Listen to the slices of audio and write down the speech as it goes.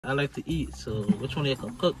I like to eat, so which one of y'all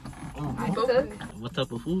can cook? I cook. What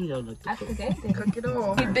type of food y'all like to cook? I cook anything. Cook it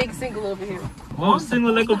all. He's big single over here. Oh,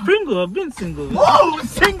 single like a Pringle. I've been single. Whoa,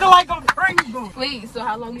 single like a Pringle. Wait, so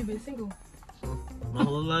how long you been single? My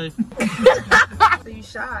whole life. So you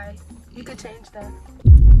shy. You could change that.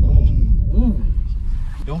 Ooh.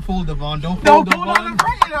 Don't fool Devon. Don't fool Devon. Don't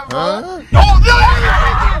bring it up, bro. Don't.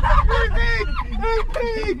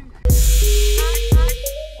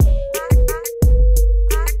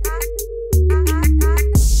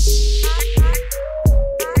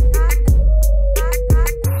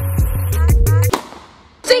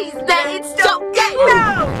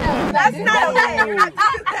 That's not okay.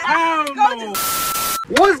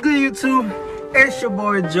 What's good, YouTube? It's your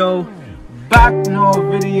boy Joe. Back no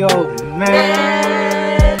video,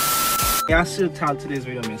 man. Yeah, I should tell today's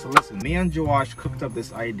video, man. So listen, me and Joash cooked up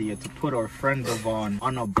this idea to put our friend Devon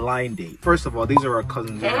on a blind date. First of all, these are our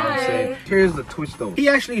cousins, you know what I'm saying? Here's the twist though. He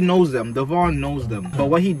actually knows them. Devon knows them. But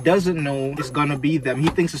what he doesn't know is gonna be them. He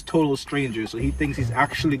thinks it's total strangers. So he thinks he's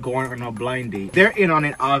actually going on a blind date. They're in on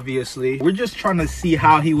it, obviously. We're just trying to see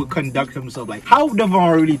how he would conduct himself. Like, how would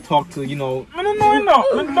Devon really talk to, you know? No.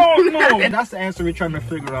 And that's the answer we're trying to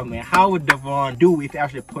figure out, man. How would Devon do if he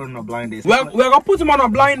actually put on a blind date? We're gonna put him on a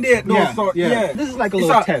blind date though. Yeah. So, Yeah, this is like a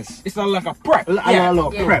little test. It's like a prep. A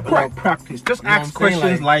little practice. Just ask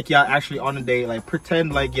questions like y'all actually on a date. Like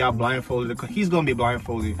pretend like y'all blindfolded. Cause he's gonna be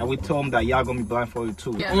blindfolded, and we told him that y'all gonna be blindfolded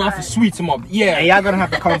too. Yeah. I'm gonna have to sweet him up. Yeah. And y'all gonna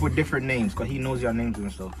have to come up with different names, cause he knows your names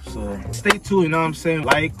and stuff. So stay tuned. You know what I'm saying?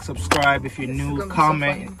 Like, subscribe if you're new.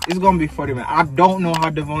 Comment. So it's gonna be funny, man. I don't know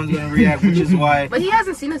how Devon's gonna react, which is why. But he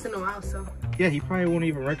hasn't seen us in a while, so. Yeah, he probably won't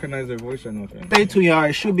even recognize their voice or nothing. Stay tuned, y'all.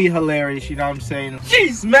 It should be hilarious. You know what I'm saying?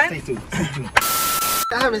 Jeez, man. Stay tuned.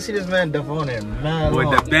 I haven't seen this man Devon in man. With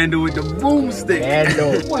the bando with the boomstick.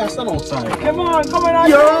 Bando. Boy, I'm still on time. Come on out.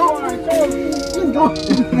 Yo.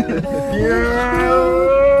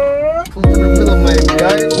 Yeah. Food to the middle, my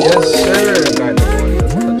guy. Yes, sir. Guy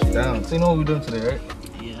Devon, touch down. So you know what we're doing today, right?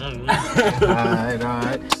 Yeah.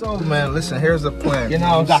 Alright. So man, listen, here's the plan. You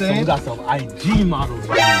know we got some IG models.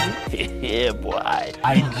 Yeah, boy.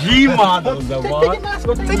 IG models, Take your mask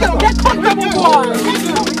off. Get comfortable, boy.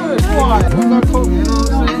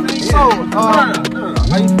 So,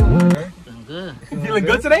 how you feeling? I'm good. You feeling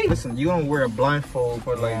good today? Listen, you're gonna wear a blindfold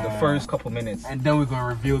for like the first couple minutes. And then we're gonna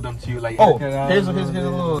reveal them to you like. Oh, here's a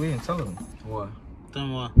little. We didn't tell them. What?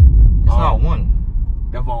 Then what? It's not one.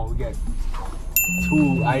 Devon, we got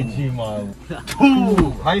 2 IG models.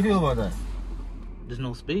 2. How you feel about that? There's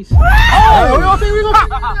no space. Oh, we gonna figure that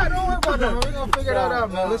out. Don't worry about that, man. We're gonna figure that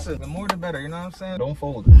out, man. Listen, the more the better, you know what I'm saying? Don't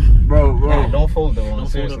fold it. Bro. Yeah, don't fold it, man. Don't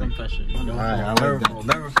Seriously. fold it on pressure.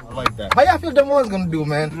 I like that. How y'all feel Devon's gonna do,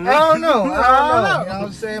 man? I don't know. You know what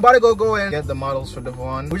I'm saying? About to go and get the models for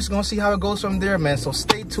Devon. We're just gonna see how it goes from there, man. So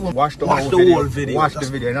stay tuned. Watch the whole video. Watch the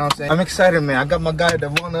video, you know what I'm saying? I'm excited, man. I got my guy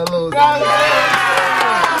Devon a little.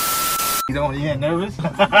 You get nervous?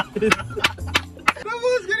 Devon's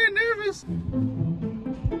getting nervous.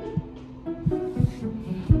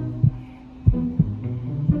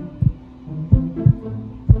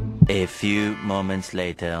 A few moments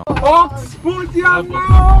later. Box, put your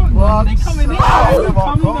mouth. They coming in.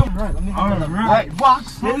 Alright,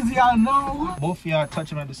 box, put your mouth. Both of y'all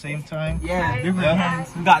touching at the same time. Yeah, different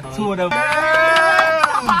hands. We got 2 of them.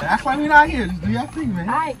 That's why we're not here. Just do your thing, man.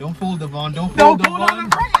 Hi. Don't fool Devon. Don't fool Devon.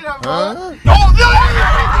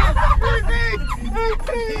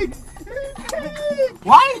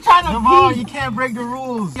 Why are you trying to Devon, you can't break the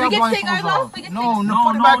rules. We can take ours off. No,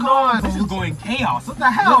 put it back on. This is going chaos. What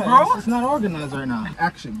the hell, bro? It's not organized right now.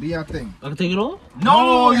 Action, do your thing. I can take it off?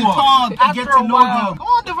 No, you talk. Get to know them. Come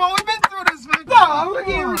on, Devon, we've been through this, man. No, look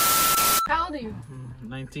at you. How old are you?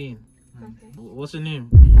 19. Okay. What's your name?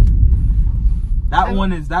 That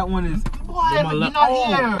one is. Boy, you're not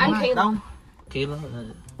here. I'm Kayla. Kayla?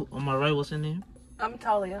 On my right, what's your name? I'm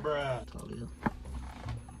Talia. Talia.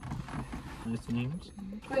 Nice names.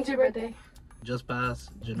 When's your birthday? Just passed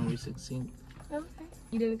January 16th. Oh, okay.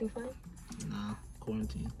 You did anything fun? Nah,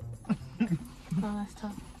 quarantine. Oh, that's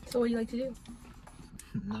tough. So what do you like to do?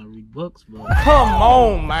 Not read books, but... Come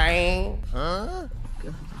on, man. I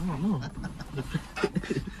don't know.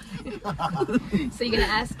 So you gonna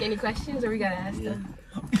ask any questions or we gotta ask them?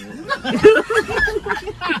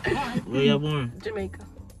 Where y'all born? Jamaica.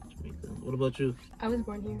 Jamaica. What about you? I was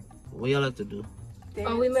born here. What y'all like to do? Dance.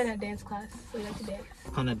 Oh, we met at dance class, so we like to dance.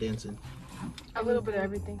 What kind of dancing? A little bit of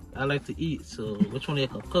everything. I like to eat, so which one of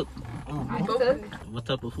y'all can cook? I cook. What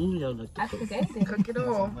type of food y'all like to I cook? cook anything. Cook it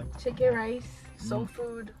all. Chicken, rice, soul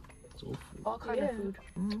food, Soul food. all kind of food.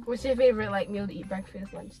 What's your favorite like meal to eat?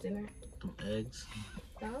 Breakfast, lunch, dinner? Some eggs.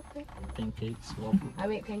 Oh, okay. Pancakes, waffle. I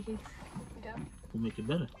make pancakes. Yeah. Who make it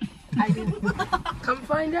better? I do. Come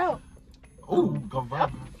find out. Oh, come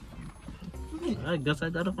back. I guess I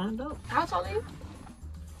gotta find out. How tall are you?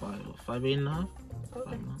 5'8.5".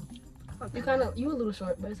 Okay. 5'9". You a little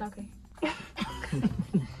short, but it's okay.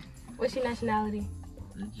 What's your nationality?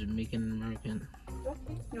 Jamaican American.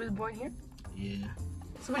 Okay. You was born here? Yeah.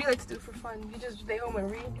 So what do you like to do for fun? You just stay home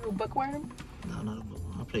and read? You a bookworm? No, not a book.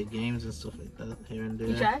 I play games and stuff like that here and there.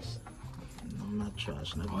 You trash? No, I'm not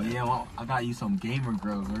trash. Never. Oh yeah, well, I got you some gamer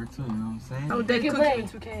girls there too, you know what I'm saying? Oh, they Dead can Cookie play. in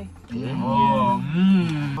 2K. Yeah.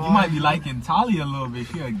 Oh, you might be liking Talia a little bit.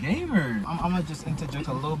 She a gamer. I'm gonna just interject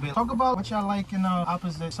a little bit. Talk about what y'all like in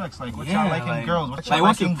opposite sex, like what Yeah, y'all like in like- girls, what like, y'all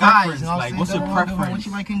what's like your in guys, preference? you know what Like, I'm what's saying? your What preference?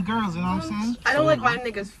 you like in girls, you know what I'm saying? I don't like my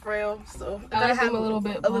niggas frail, so I like him a little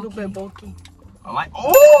bit bulky. I like,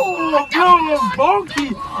 oh, yo, bulky.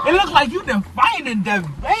 It looks like you defining that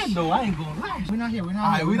band though. I ain't gonna lie. We're not here. We're not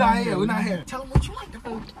Alright, here. we're not here. Tell them what you like.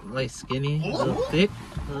 Like skinny, a little thick,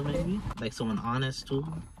 maybe. Like someone honest too.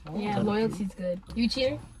 Yeah, loyalty's good. You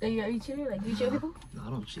cheater? Are you a cheater? Like, do you cheat people? No, I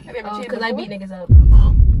don't cheat. Have you ever cheated? Because I beat niggas up.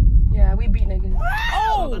 No, Yeah, we beat niggas. so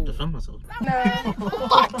I gotta defend myself. Nah.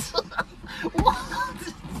 What?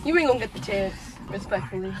 You ain't gonna get the chance,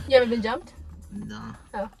 respectfully. You ever been jumped? Nah,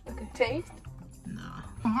 Oh, okay. Tased? nah.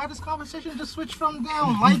 How this conversation just switched from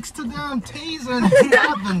damn likes to damn taser and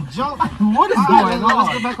stab and jump? What is going on?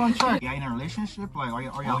 Let's get back on track. Y'all in a relationship? Like, are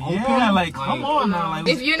y'all open? Yeah, like, come on now. Like,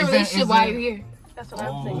 If you're in a is that- relationship, is why that- are you here? That's what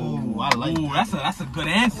I'm saying. Oh, I like ooh, that. that's a good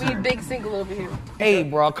answer. We big single over here. Hey,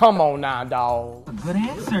 bro, come on now, dog. That's a good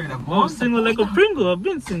answer. The I'm boy single like a Pringle. I've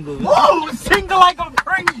been single Whoa, single like a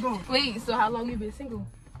Pringle. Wait, so how long you been single?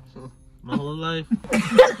 my whole life.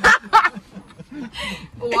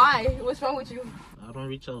 Why? What's wrong with you? I don't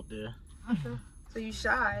reach out there. So you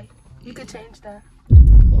shy. You could change that.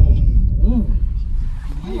 Ooh.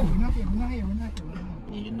 Yeah, we're not here. Yeah,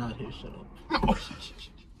 you're not here. Shut up.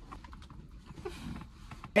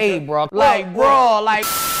 Hey, bro, like,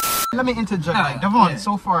 Let me interject. Like, Devon, yeah.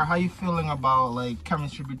 so far, how you feeling about like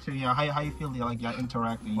chemistry between y'all? How you feel like y'all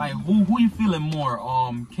interacting? Like, who you feeling more?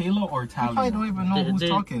 Kayla or I Talia? don't even know who's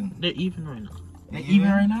talking. They're even right now. They even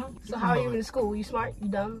right now? So how are you in school? You smart? You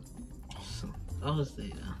dumb? So I would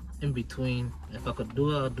say in between. If I could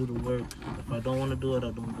do it, I'll do the work. If I don't want to do it,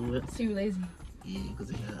 I don't do it. So you lazy? Yeah, because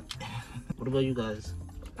of that. What about you guys?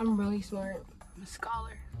 I'm really smart. I'm a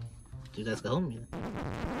scholar. You guys can help me.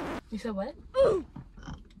 You said what? Go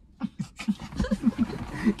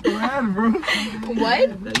ahead, bro. What?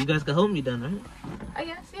 Yeah, you guys can help me then, right? I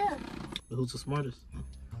guess, yeah. But who's the smartest?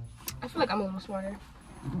 I feel like I'm a little smarter.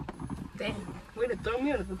 Damn. Way to throw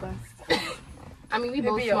me under the bus. I mean, we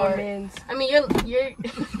both smart. I mean, you're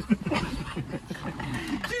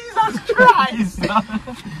Jesus Christ!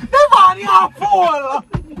 The body are full!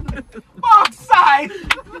 Backside!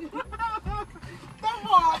 Come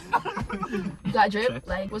on! you got drip? Check.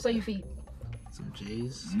 Like, what's on your feet? Some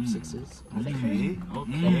J's, some sixes. Okay.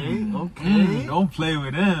 Don't play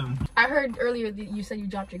with him. I heard earlier that you said you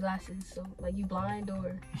dropped your glasses. So, like, you blind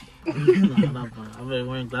or? No, I'm not blind. I've been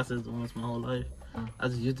wearing glasses almost my whole life. I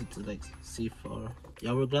just used it to like see far.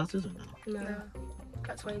 Y'all wear glasses or no? No.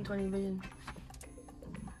 Got 20/20 vision.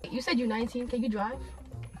 You said you're 19. Can you drive?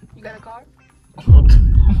 You got a car?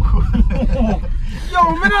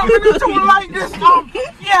 Yo, me don't like this.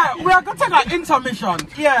 Yeah, we are gonna take an intermission.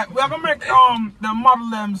 Yeah, we are gonna make the model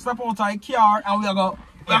them step out of the car and we are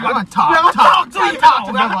gonna talk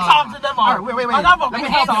to them. Alright, wait.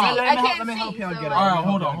 Let me help you out get it. Alright,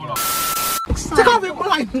 hold on. Take off your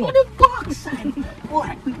blind. What the fuck?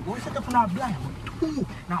 What? What's it from our blind? Two,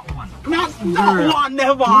 not one. Not one,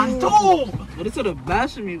 never on two. But it's sort of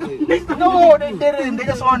bashing me with. No, they didn't. They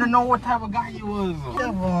just wanted to know what type of guy you was.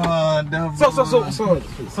 Come on,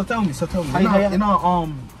 So tell me. You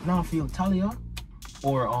now feel Talia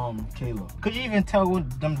or Kayla? Could you even tell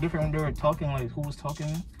what them different when they were talking? Like who was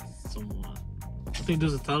talking? Somewhat. I think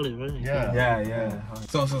this is Tali, right? Yeah.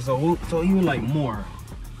 So you like more?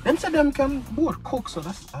 Them said them can both cook, so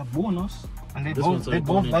that's a bonus. And they This both one's like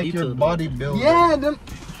like eat your to the- body build. Yeah, them.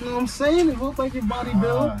 You know what I'm saying? They both like your body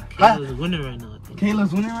build. Kayla's winning right now, I think.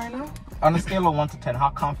 Kayla's winning right now. On a scale of 1 to 10, how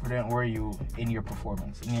confident were you in your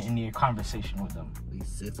performance, in your conversation with them? At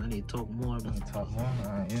least 6. I need to talk more. That's Talk more?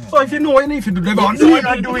 Yeah. So if you know any, if you do, they're gonna do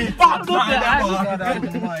it. Fuck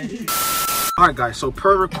Alright guys, so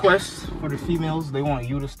per request for the females, they want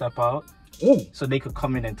you to step out Oh. so they could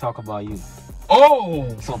come in and talk about you.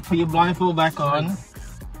 Oh. So put your blindfold back on.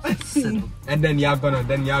 And then y'all gonna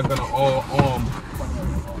all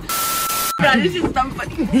God, this is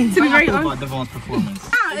somebody. To be very honest. About Devon's performance.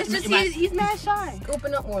 it's just he's mad shy.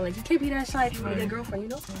 Open up more. Like, you can't be that shy if you want to get a girlfriend, you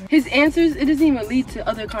know? His answers, it doesn't even lead to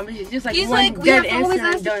other conversations. Just like he's one like, dead answer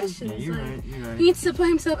and done. Yeah, you're right. He needs to put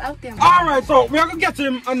himself out there. Alright, so we're gonna get to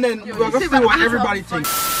him and then we're gonna see what everybody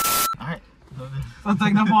thinks. Alright. So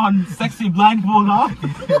take them on sexy blindfold off.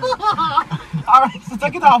 Alright, so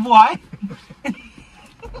take it off, boy.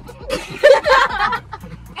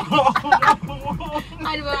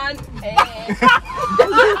 Hi, Devon.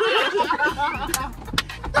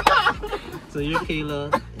 So you're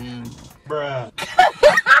Kayla and Bruh.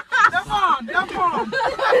 Devon.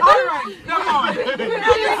 Alright,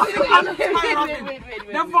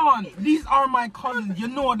 Devon, these are my cousins. You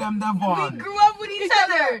know them, Devon. We grew up with each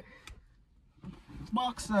other.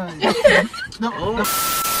 Boxers.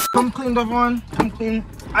 Come clean, Devon. Come clean.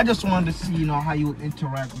 I just wanted to see, you know, how you would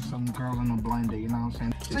interact with some girls on a blind date, you know what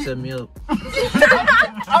I'm saying? you set me up.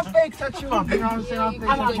 I'll fake set you up, you know what I'm saying? I'll fake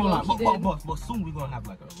set you up. But soon we're gonna have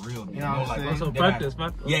like a real date. You know what I'm saying? So practice.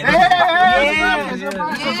 Yeah.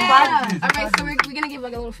 Alright, so we're gonna give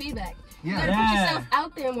like a little feedback. You gotta put yourself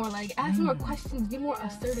out there more, like ask more questions, be more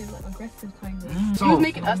assertive, like aggressive kind of. So, He was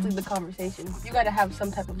making us lead the conversation. You gotta have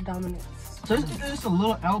some type of dominance. So it's just a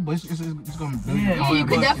little L, but it's gonna build your Yeah, you confidence,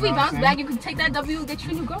 could definitely know what I'm bounce saying? back. You could take that W and get you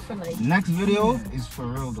a new girlfriend. Like, Next video is for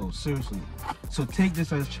real though, seriously. So take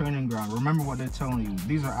this as training ground. Remember what they're telling you.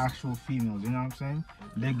 These are actual females, you know what I'm saying?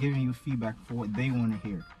 They're giving you feedback for what they want to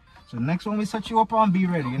hear. So next one we set you up on, be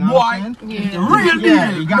ready, you know what I'm saying? yeah. The real deal.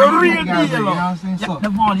 Yeah, you got the real deal. you know what I'm saying? So,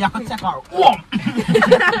 Devon, you can check out.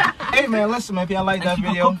 hey man, listen man, if y'all like that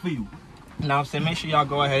video, for you. you know what I'm saying? Make sure y'all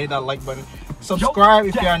go ahead, hit that like button. Subscribe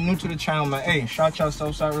if y'all new to the channel, man. Hey, shout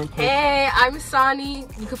yourselves out real quick. Hey, I'm Sani.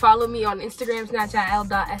 You can follow me on Instagram, Snapchat,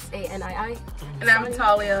 L.Sanii. And I'm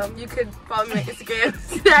Talia. You could follow me on Instagram,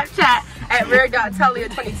 Snapchat at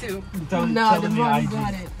rare.talia22. No, Devon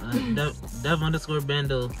got it.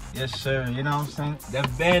 Dev_Bando. Yes sir, you know what I'm saying? That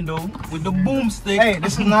vandal with the boomstick. Hey,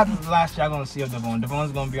 this is not the last y'all gonna see of Devon.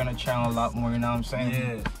 Devon's gonna be on the channel a lot more, you know what I'm saying?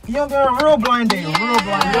 Yeah. He gonna get a real blind date, real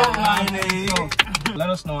blind date. Yeah. So, let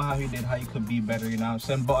us know how he did, how he could be better, you know what I'm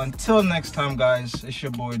saying? But until next time, guys, it's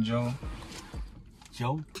your boy Joe.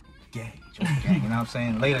 Joe Gang. Gang, you know what I'm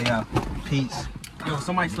saying? Later, y'all. Peace. Yo,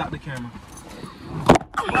 somebody slap the camera.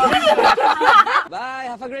 Bye,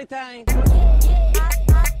 have a great time.